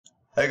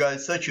Hey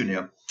guys, Sachin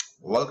here.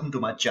 Welcome to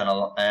my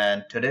channel,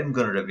 and today I'm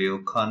going to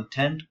review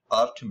Content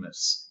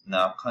Artemis.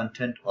 Now,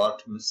 Content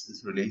Artemis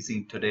is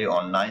releasing today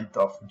on 9th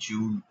of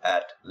June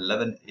at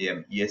 11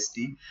 a.m.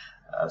 EST.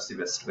 So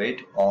let's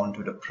wait on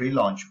to the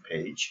pre-launch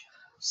page.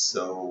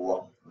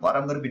 So what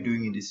I'm going to be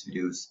doing in this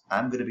video is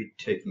I'm going to be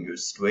taking you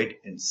straight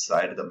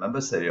inside the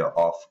members area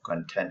of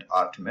Content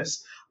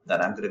Artemis. Then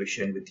I'm going to be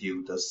sharing with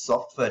you the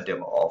software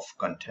demo of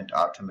Content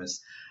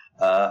Artemis.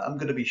 I'm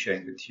going to be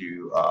sharing with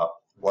you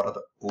what are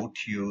the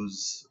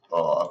OTOs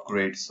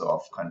upgrades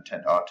of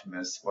Content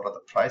Artemis, what are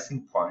the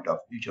pricing point of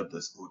each of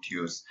those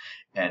OTOs,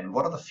 and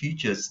what are the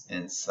features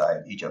inside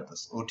each of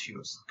those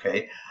OTOs.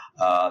 Okay,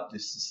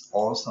 this is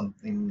all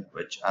something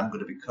which I'm going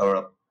to be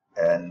covering up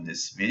in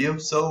this video.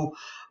 So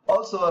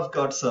also I've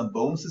got some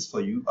bonuses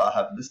for you. I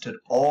have listed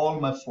all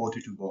my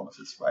 42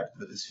 bonuses right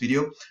for this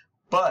video,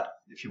 but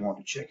if you want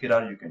to check it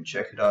out, you can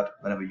check it out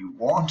whenever you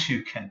want.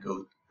 You can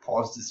go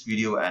pause this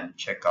video and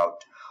check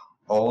out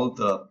all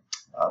the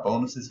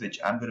bonuses which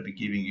I'm going to be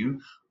giving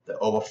you. The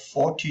over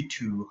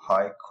 42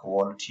 high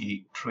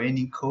quality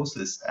training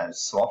courses and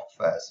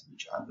softwares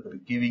which I'm going to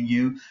be giving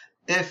you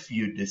if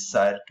you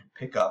decide to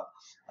pick up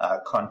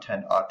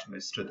Content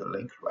Artemis through the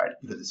link right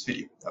below this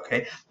video.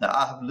 Okay, now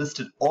I have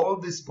listed all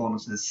these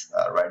bonuses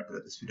right below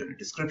this video in the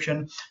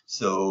description,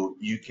 so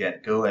you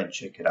can go and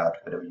check it out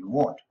whenever you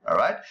want. All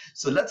right,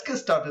 so let's get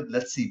started.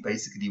 Let's see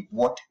basically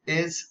what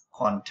is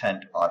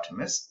Content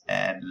Artemis,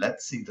 and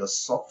let's see the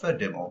software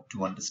demo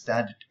to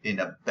understand it in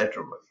a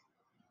better way.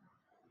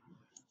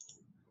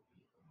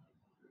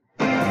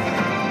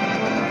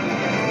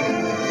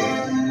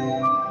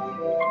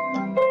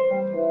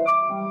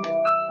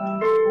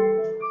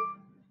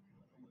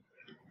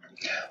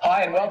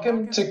 Hi and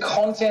welcome to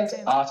Content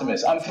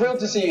Artemis. I'm thrilled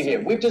to see you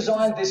here. We've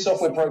designed this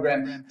software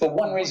program for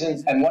one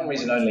reason and one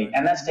reason only,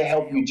 and that's to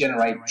help you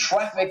generate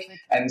traffic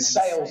and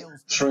sales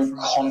through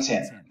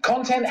content.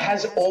 Content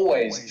has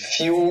always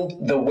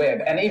fueled the web,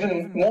 and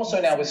even more so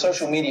now with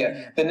social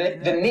media, the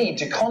need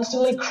to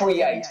constantly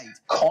create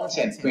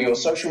content for your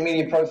social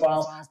media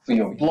profiles, for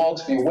your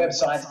blogs, for your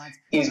websites,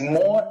 is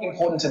more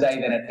important today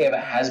than it ever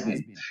has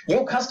been.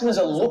 Your customers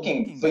are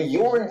looking for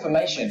your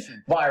information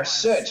via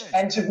search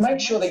and to make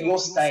sure that you're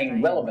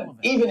staying relevant,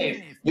 even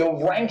if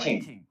you're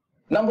ranking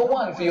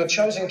 #1 for your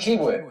chosen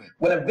keyword.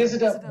 When a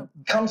visitor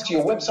comes to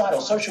your website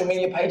or social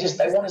media pages,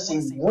 they want to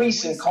see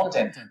recent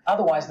content.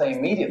 Otherwise, they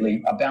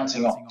immediately are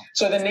bouncing off.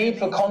 So the need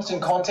for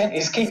constant content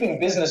is keeping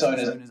business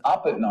owners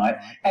up at night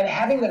and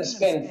having them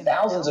spend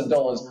thousands of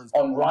dollars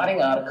on writing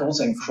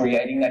articles and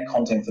creating that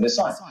content for their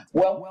sites.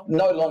 Well,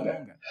 no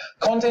longer.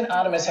 Content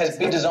Artemis has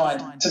been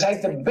designed to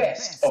take the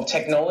best of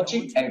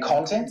technology and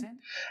content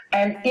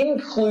and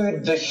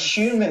include the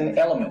human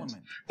element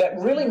that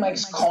really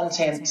makes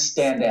content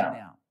stand out.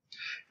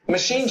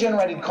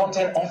 Machine-generated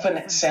content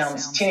often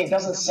sounds tinny,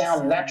 doesn't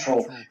sound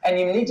natural, and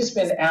you need to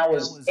spend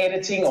hours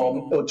editing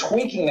or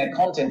tweaking that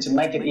content to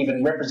make it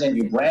even represent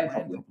your brand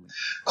properly.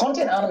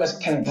 Content Artemis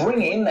can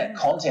bring in that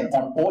content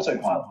on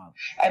autopilot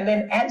and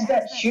then adds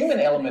that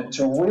human element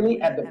to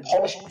really add the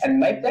polish and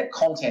make that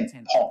content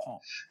pop.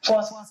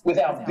 Plus, with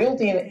our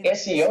built-in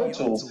SEO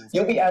tools,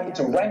 you'll be able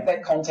to rank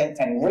that content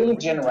and really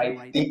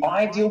generate the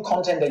ideal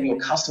content that your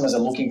customers are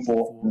looking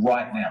for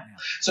right now.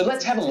 So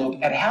let's have a look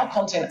at how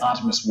Content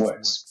Artemis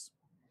works.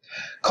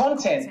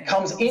 Content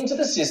comes into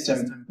the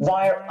system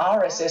via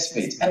RSS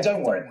feeds, and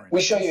don't worry, we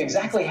show you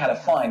exactly how to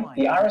find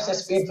the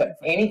RSS feed for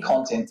any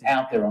content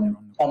out there on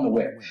the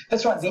web.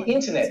 That's right, the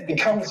internet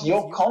becomes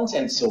your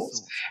content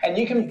source, and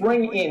you can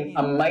bring in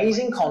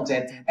amazing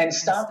content and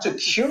start to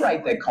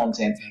curate that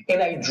content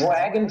in a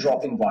drag and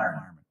drop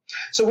environment.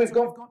 So we've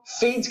got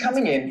feeds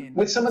coming in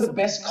with some of the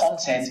best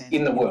content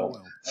in the world.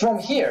 From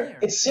here,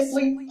 it's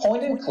simply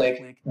point and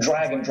click,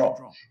 drag and drop.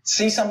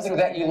 See something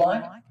that you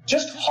like?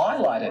 Just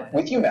highlight it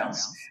with your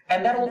mouse,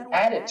 and that'll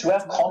add it to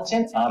our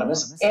Content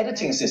Artemis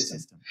editing system.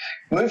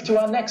 Move to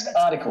our next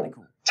article.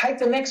 Take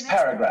the next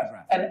paragraph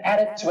and add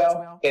it to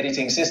our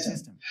editing system.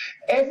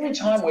 Every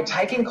time we're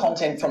taking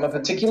content from a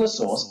particular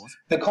source,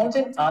 the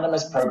Content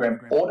Artemis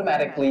program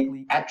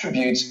automatically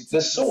attributes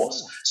the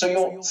source. So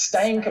you're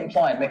staying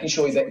compliant, making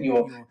sure that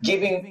you're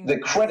giving the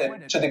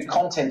credit to the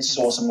content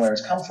source and where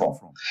it's come from.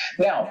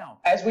 Now,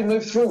 as we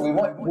move through,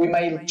 we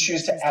may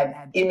choose to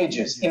add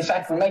images. In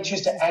fact, we may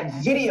choose to add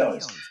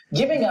videos,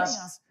 giving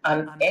us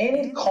an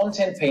end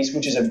content piece,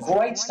 which is a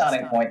great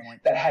starting point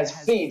that has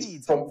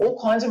feeds from all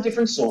kinds of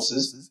different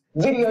sources,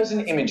 videos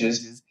and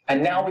images,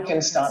 and now we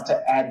can start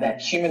to add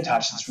that human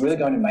touch that's really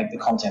going to make the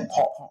content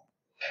pop.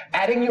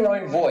 Adding your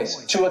own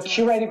voice to a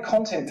curated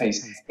content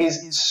piece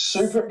is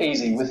super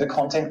easy with the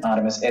Content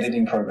Artemis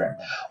editing program.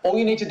 All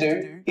you need to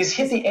do is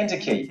hit the Enter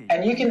key,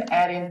 and you can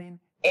add in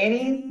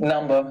any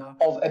number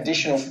of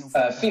additional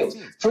fields.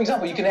 For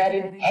example, you can add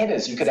in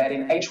headers, you could add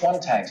in H1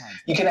 tags,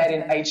 you can add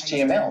in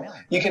HTML,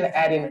 you can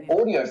add in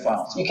audio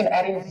files, you can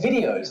add in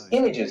videos,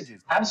 images,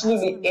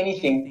 absolutely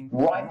anything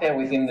right there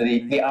within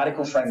the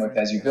article framework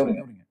as you're building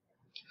it.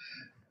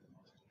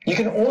 You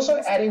can also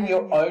add in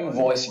your own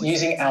voice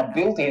using our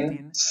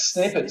built-in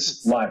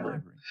snippets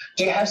library.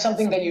 Do you have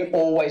something that you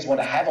always want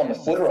to have on the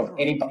footer of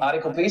any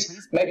article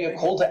piece? Maybe a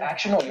call to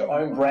action or your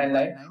own brand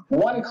name?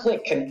 One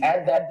click can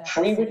add that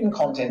pre-written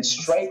content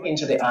straight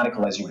into the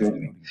article as you're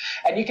building it.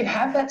 And you can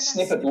have that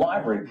snippet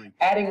library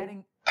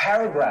adding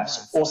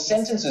paragraphs or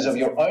sentences of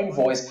your own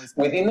voice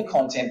within the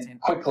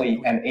content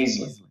quickly and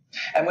easily.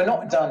 And we're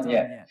not done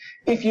yet.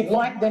 If you'd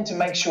like then to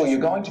make sure you're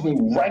going to be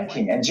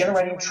ranking and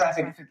generating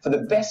traffic for the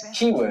best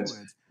keywords,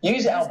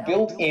 use our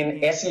built-in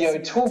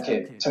SEO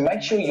toolkit to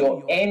make sure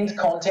your end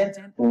content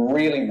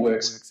really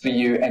works for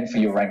you and for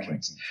your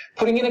rankings.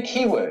 Putting in a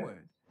keyword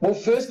will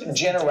first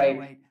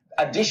generate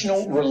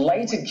additional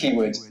related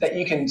keywords that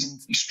you can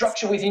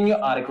structure within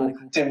your article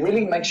to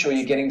really make sure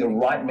you're getting the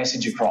right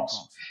message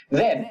across.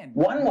 Then,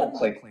 one more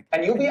click,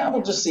 and you'll be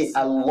able to see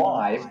a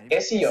live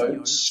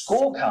SEO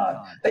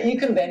scorecard that you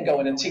can then go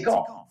in and tick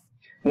off.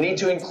 Need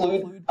to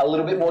include a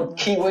little bit more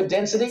keyword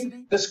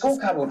density? The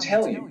scorecard will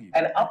tell you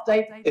and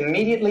update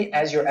immediately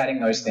as you're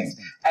adding those things.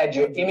 Add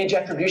your image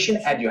attribution,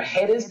 add your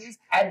headers,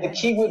 add the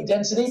keyword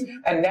density,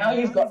 and now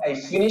you've got a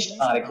finished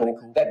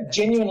article that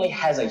genuinely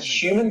has a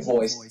human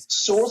voice,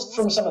 sourced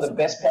from some of the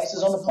best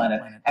places on the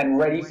planet, and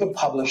ready for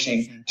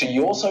publishing to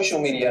your social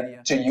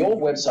media, to your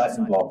website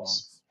and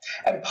blogs.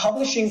 And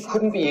publishing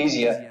couldn't be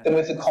easier than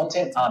with the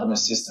Content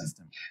Artemis system.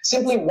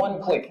 Simply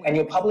one click and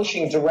you're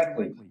publishing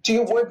directly to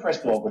your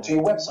WordPress blog or to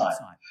your website,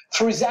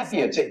 through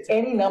Zapier to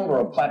any number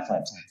of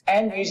platforms,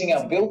 and using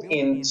our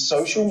built-in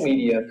social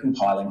media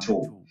compiling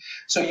tool.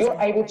 So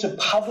you're able to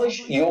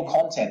publish your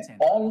content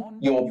on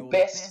your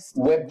best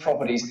web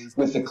properties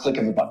with the click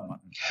of a button.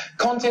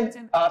 Content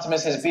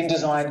Artemis has been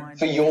designed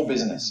for your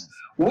business.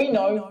 We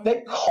know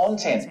that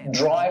content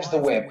drives the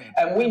web,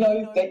 and we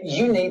know that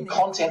you need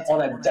content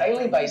on a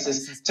daily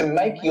basis to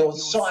make your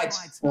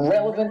sites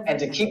relevant and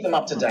to keep them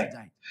up to date.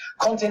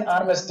 Content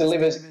Artemis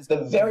delivers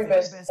the very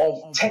best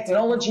of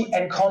technology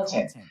and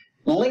content,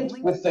 linked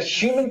with the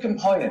human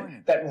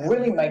component that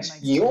really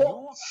makes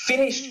your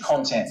finished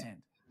content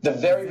the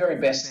very,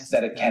 very best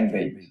that it can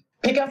be.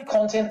 Pick up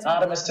Content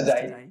Artemis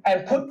today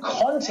and put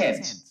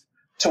content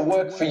to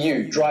work for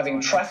you,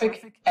 driving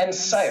traffic and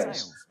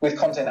sales with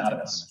Content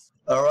Artemis.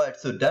 Alright,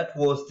 so that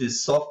was the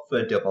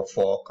software demo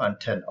for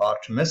Content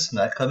Artemis.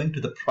 Now coming to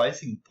the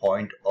pricing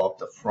point of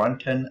the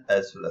front end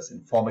as well as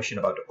information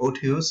about the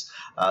OTOs.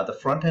 The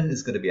front end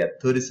is going to be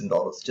at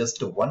 $37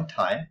 just one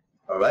time.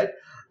 Alright,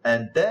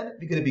 and then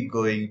we're going to be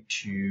going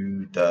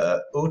to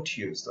the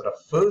OTOs. So the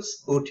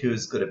first OTO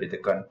is going to be the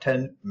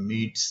content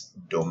meets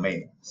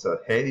domain. So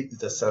here is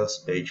the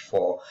sales page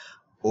for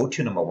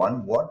OTO number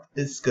one. What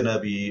it's going to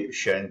be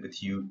sharing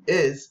with you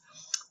is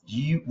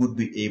you would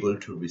be able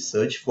to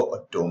research for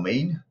a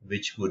domain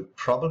which would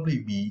probably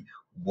be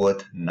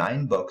worth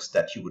 $9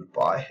 that you would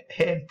buy,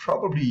 and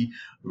probably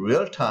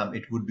real time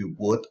it would be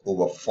worth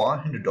over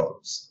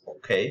 $500.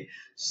 Okay,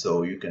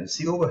 so you can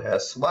see over here,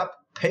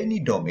 swap penny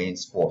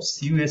domains for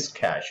serious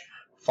cash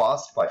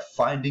fast by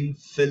finding,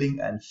 filling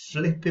and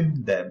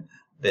flipping them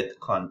with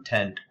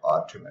Content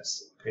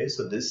Artemis. Okay,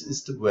 so this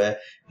is where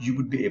you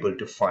would be able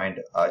to find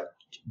a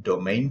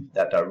domain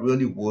that are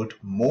really worth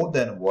more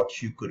than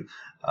what you could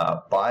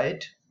buy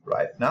it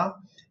right now,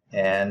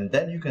 and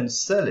then you can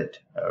sell it.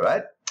 All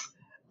right,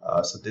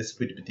 so this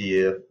would be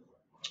the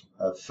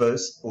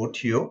first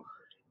OTO,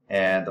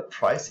 and the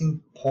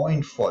pricing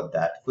point for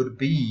that would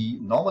be,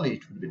 normally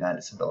it would be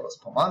 $97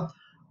 per month,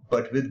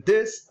 but with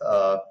this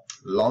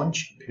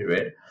launch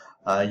period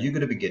you're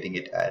going to be getting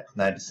it at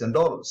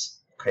 $97.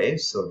 Okay,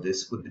 so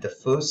this would be the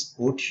first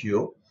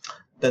OTO.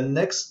 The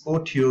next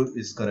OTO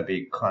is going to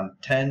be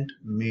content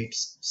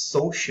meets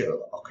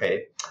social.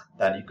 Okay,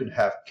 then you can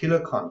have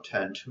killer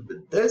content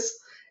with this,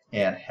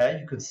 and here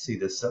you can see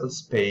the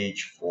sales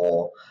page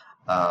for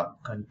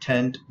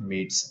content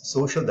meets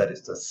social. That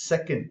is the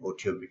second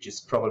OTO, which is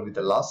probably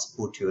the last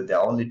OTO. There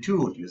are only two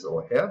OTOs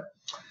over here.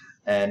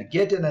 And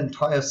get an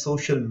entire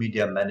social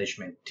media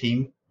management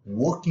team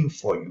working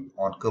for you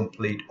on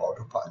complete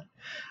autopilot.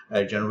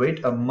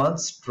 Generate a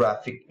month's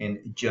traffic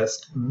in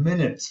just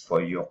minutes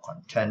for your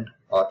Content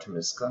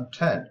Artemis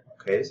content.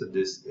 Okay, so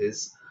this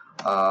is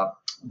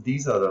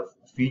these are the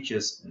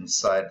features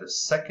inside the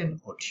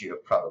second OTO.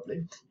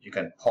 Probably you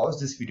can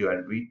pause this video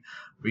and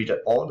read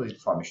all the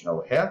information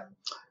over here.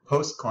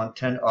 Post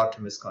Content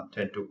Artemis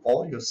content to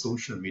all your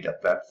social media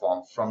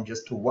platforms from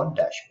just one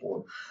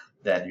dashboard.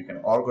 Then you can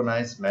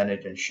organize,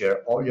 manage, and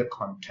share all your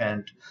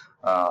content,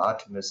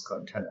 Artemis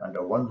content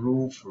under one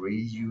roof,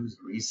 reuse,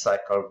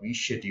 recycle,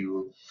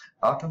 reschedule,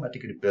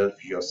 automatically build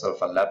for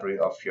yourself a library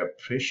of your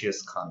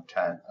precious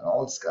content and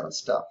all this kind of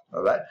stuff.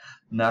 All right.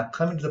 Now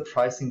coming to the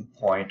pricing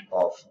point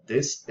of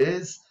this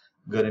is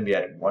going to be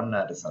at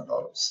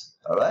 $197.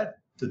 All right.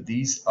 So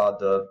these are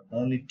the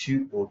only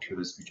two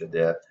OTOs which are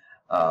there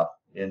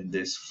in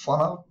this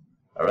funnel.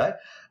 All right.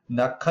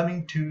 Now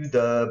coming to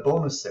the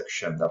bonus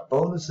section, the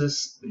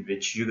bonuses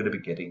which you're going to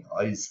be getting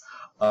is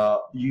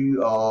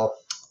you are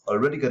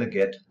already going to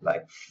get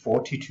like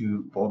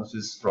 42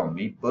 bonuses from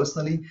me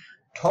personally.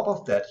 Top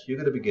of that, you're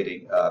going to be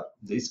getting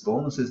these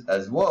bonuses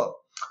as well.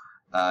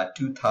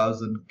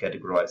 2000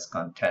 categorized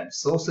content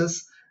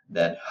sources,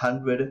 then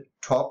 100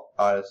 top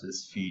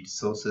RSS feed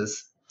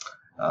sources,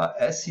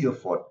 SEO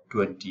for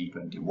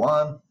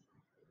 2021,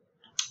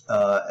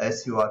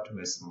 SEO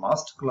Artemis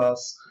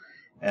Masterclass,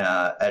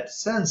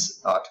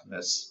 AdSense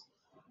Artemis,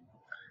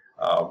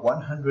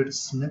 100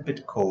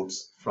 snippet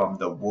codes from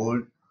the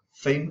world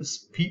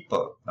famous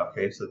people.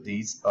 Okay, so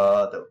these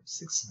are the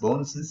 6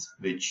 bonuses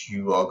which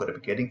you are going to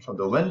be getting from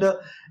the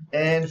vendor,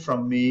 and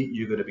from me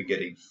you're going to be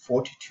getting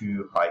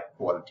 42 high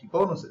quality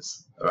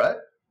bonuses. All right,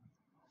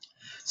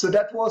 so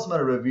that was my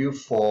review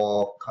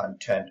for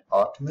Content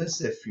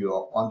Artemis. If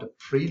you're on the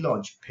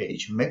pre-launch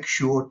page, make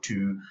sure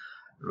to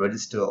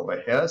register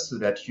over here so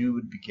that you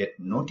would get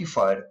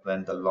notified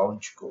when the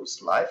launch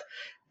goes live.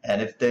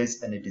 And if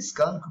there's any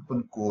discount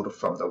coupon code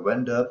from the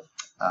vendor,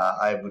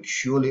 I would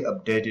surely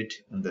update it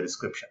in the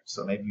description.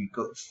 So maybe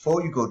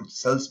before you go to the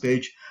sales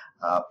page,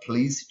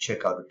 please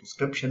check out the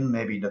description.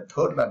 Maybe in the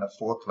 3rd line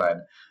or 4th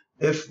line,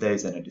 if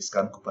there's any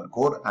discount coupon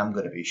code, I'm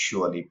going to be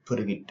surely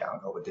putting it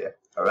down over there.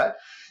 All right,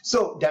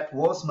 so that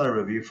was my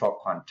review for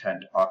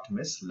Content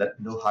Artemis. Let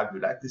me know how you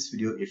like this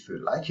video. If you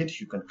like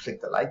it, you can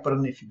click the like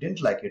button. If you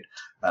didn't like it,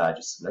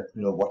 just let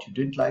me know what you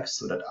didn't like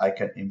so that I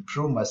can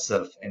improve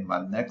myself in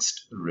my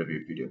next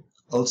review video.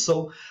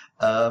 Also,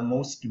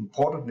 most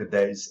importantly,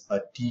 there is a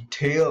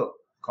detailed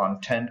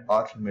Content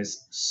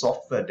Artemis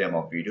software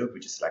demo video,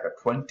 which is like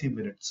a 20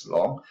 minutes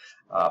long,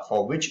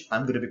 for which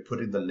I'm going to be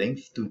putting the link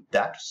to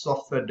that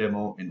software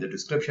demo in the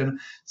description.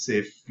 So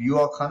if you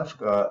are kind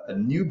of a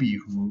newbie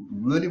who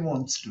really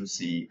wants to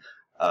see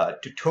a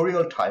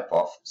tutorial type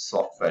of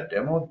software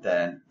demo,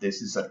 then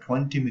this is a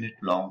 20-minute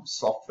long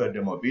software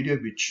demo video,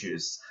 which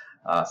is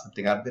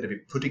something I'm going to be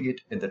putting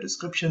it in the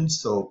description.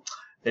 So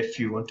if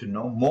you want to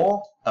know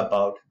more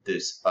about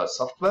this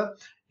software,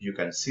 you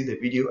can see the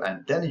video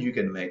and then you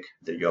can make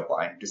your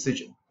buying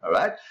decision. All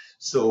right,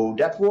 so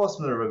that was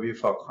my review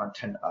for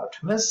Content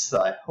Artemis.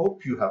 I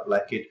hope you have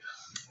liked it.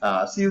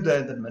 See you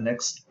then in my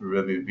next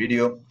review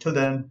video. Till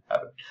then,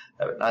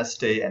 have a nice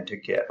day and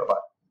take care. Bye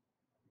bye.